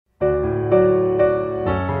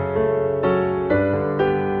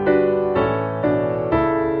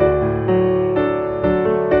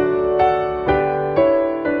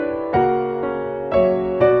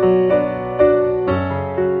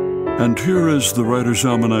is the Writer's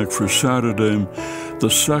Almanac for Saturday, the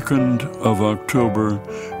 2nd of October,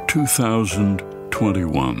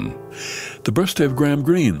 2021. The birthday of Graham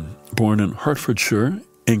Greene, born in Hertfordshire,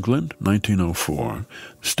 England, 1904.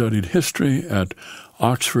 Studied history at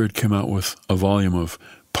Oxford, came out with a volume of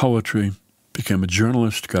poetry, became a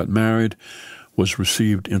journalist, got married, was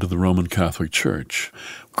received into the Roman Catholic Church.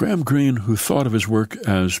 Graham Greene, who thought of his work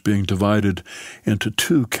as being divided into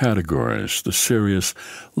two categories, the serious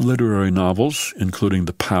literary novels, including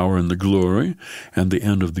The Power and the Glory and The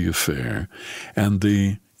End of the Affair, and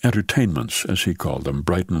the entertainments, as he called them,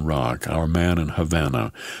 Brighton Rock, Our Man in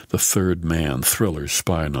Havana, The Third Man, thrillers,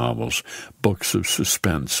 spy novels, books of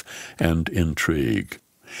suspense and intrigue.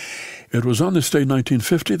 It was on this day,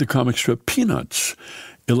 1950, the comic strip Peanuts,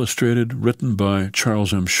 illustrated, written by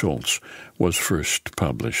Charles M. Schulz, was first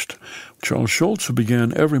published. Charles Schulz, who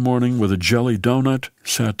began every morning with a jelly donut,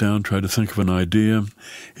 sat down, tried to think of an idea.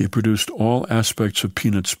 He produced all aspects of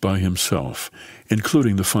Peanuts by himself,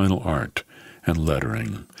 including the final art and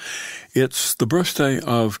lettering. It's the birthday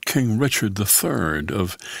of King Richard III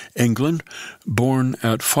of England, born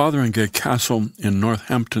at Fotheringay Castle in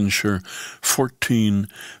Northamptonshire,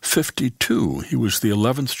 1452. He was the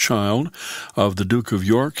 11th child of the Duke of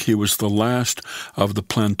York. He was the last of the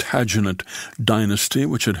Plantagenet dynasty,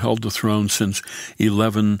 which had held the throne since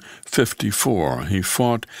 1154. He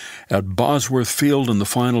fought at Bosworth Field in the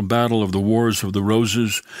final battle of the Wars of the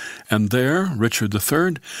Roses, and there Richard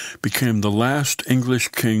III became the last English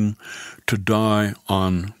king to die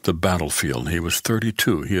on the battlefield. He was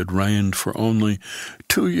 32. He had reigned for only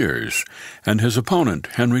 2 years, and his opponent,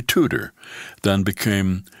 Henry Tudor, then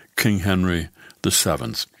became King Henry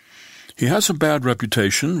VII. He has a bad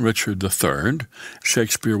reputation, Richard III.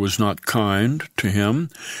 Shakespeare was not kind to him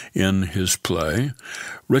in his play.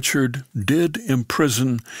 Richard did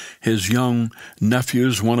imprison his young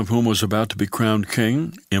nephews, one of whom was about to be crowned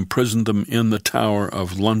king, imprisoned them in the Tower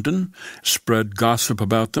of London, spread gossip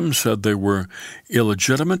about them, said they were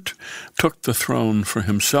illegitimate, took the throne for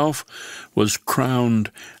himself, was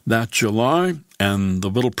crowned that July, and the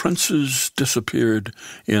little princes disappeared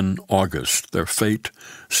in August, their fate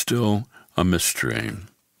still a mystery.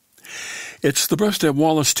 It's the birthday of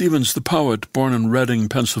Wallace Stevens, the poet, born in Reading,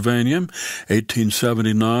 Pennsylvania,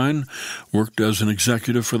 1879, worked as an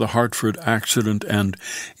executive for the Hartford Accident and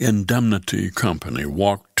Indemnity Company,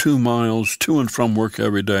 walked 2 miles to and from work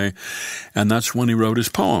every day, and that's when he wrote his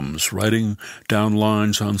poems, writing down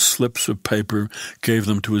lines on slips of paper, gave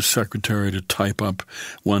them to his secretary to type up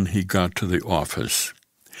when he got to the office.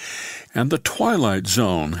 And The Twilight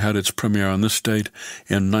Zone had its premiere on this date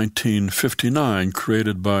in 1959,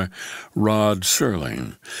 created by Rod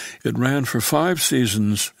Serling. It ran for 5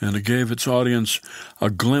 seasons, and it gave its audience a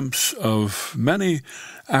glimpse of many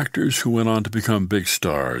actors who went on to become big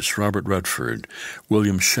stars: Robert Redford,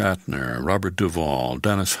 William Shatner, Robert Duvall,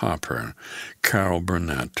 Dennis Hopper, Carol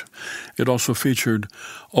Burnett. It also featured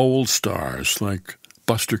old stars like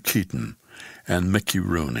Buster Keaton and Mickey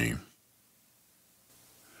Rooney.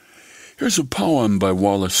 Here's a poem by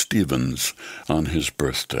Wallace Stevens on his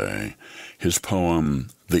birthday. His poem,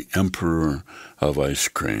 The Emperor of Ice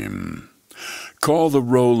Cream. Call the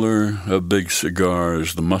roller of big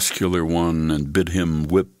cigars, the muscular one, and bid him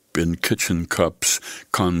whip in kitchen cups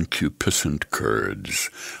concupiscent curds.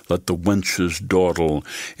 Let the wenches dawdle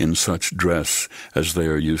in such dress as they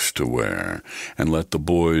are used to wear, and let the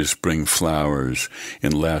boys bring flowers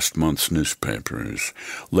in last month's newspapers.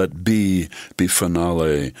 Let B be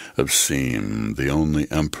finale of scene. The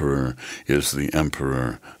only emperor is the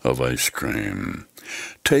emperor of ice cream.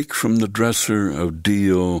 Take from the dresser of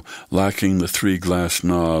deal, lacking the 3 glass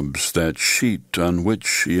knobs, that sheet on which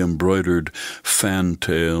she embroidered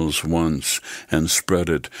fantails once, and spread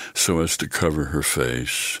it so as to cover her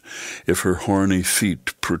face. If her horny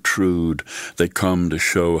feet protrude, they come to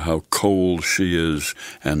show how cold she is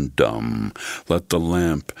and dumb. Let the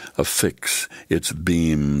lamp affix its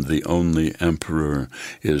beam. The only emperor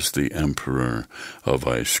is the emperor of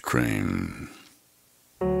ice cream.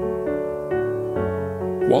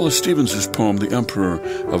 Wallace Stevens' poem, The Emperor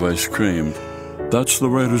of Ice Cream. That's the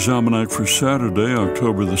Writer's Almanac for Saturday,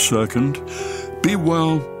 October the 2nd. Be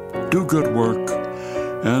well, do good work,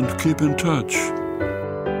 and keep in touch.